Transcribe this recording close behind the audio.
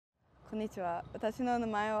こんにちは。私の名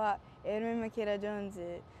前はAirman Mikaela Jones。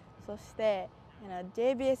そして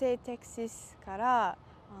JBSA Texas から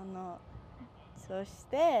そし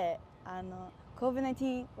て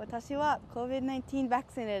COVID-19 私は COVID-19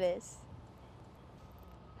 vaccinated です。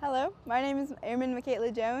Hello, my name is Airman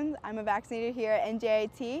Mikaela Jones. I'm a vaccinator here at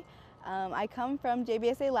NJIT. I come from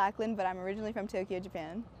JBSA Lackland, but I'm originally from Tokyo,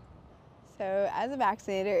 Japan. So as a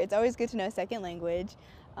vaccinator, it's always good to know a second language.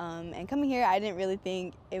 And coming here, I didn't really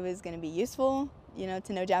think it was going to be useful,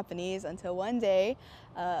 to know Japanese until one day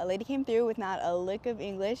a lady came through with not a lick of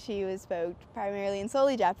English. She spoke primarily and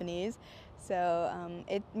solely Japanese. So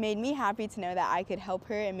it made me happy to know that I could help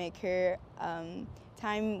her and make her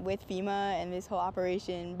time with FEMA and this whole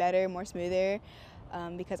operation better, more smoother,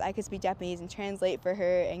 because I could speak Japanese and translate for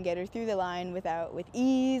her and get her through the line with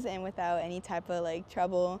ease and without any type of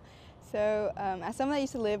trouble. So as someone that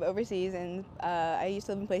used to live overseas and I used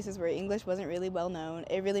to live in places where English wasn't really well known,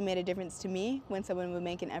 it really made a difference to me when someone would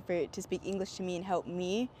make an effort to speak English to me and help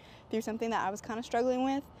me through something that I was kind of struggling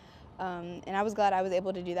with. And I was glad I was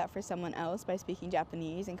able to do that for someone else by speaking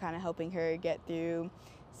Japanese and kind of helping her get through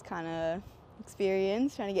this kind of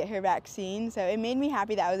experience, trying to get her vaccine. So it made me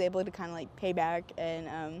happy that I was able to kind of pay back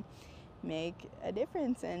and make a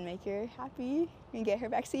difference and make her happy and get her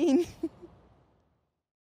vaccine.